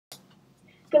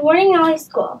Good morning, Nolly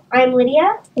School. I'm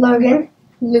Lydia. Logan.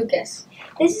 Lucas.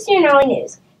 This is your Nolly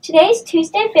News. Today is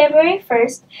Tuesday, February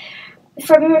 1st,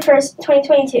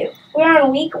 2022. We're on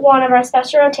week 1 of our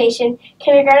special rotation,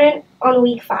 kindergarten on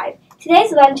week 5.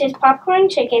 Today's lunch is popcorn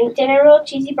chicken, dinner roll,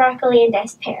 cheesy broccoli, and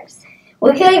diced pears.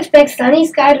 We can expect sunny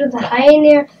skies with a high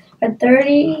near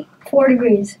 34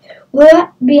 degrees. We'll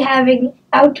be having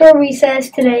outdoor recess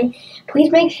today. Please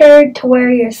make sure to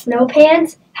wear your snow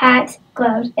pants, hats,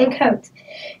 gloves, and coats.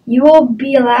 You will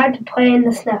be allowed to play in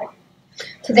the snow.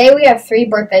 Today we have 3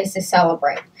 birthdays to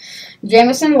celebrate.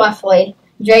 Jamison Leffley,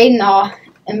 Jay Naw,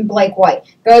 and Blake White.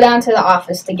 Go down to the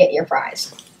office to get your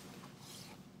prize.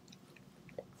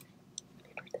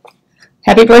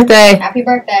 Happy birthday! Happy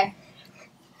birthday.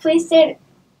 Please stand,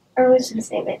 or we should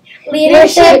name it.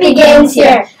 Leadership begins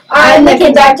here. I'm the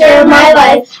conductor of my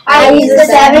life. I use the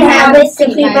 7 habits to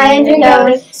keep my engine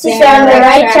going, to stay on the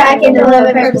right track and to live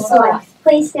a purposeful life.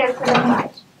 Please stand for the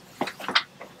pledge.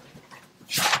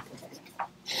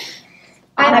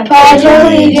 I pledge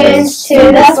allegiance to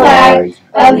the flag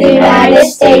of the United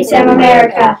States of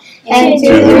America and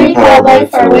to the republic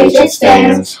for which it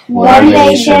stands, one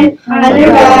nation, under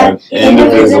God,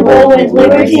 indivisible, with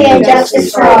liberty and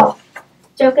justice for all.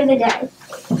 Joke of the day.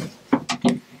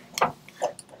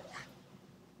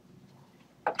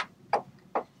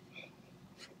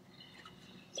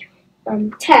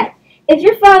 Ted, if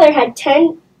your father had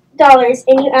 $10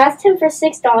 and you asked him for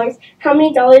 $6, how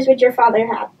many dollars would your father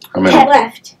have? How many? 10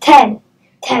 left. 10.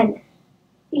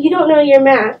 You don't know your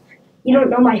math. You don't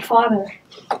know my father.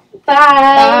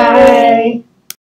 Bye. Bye.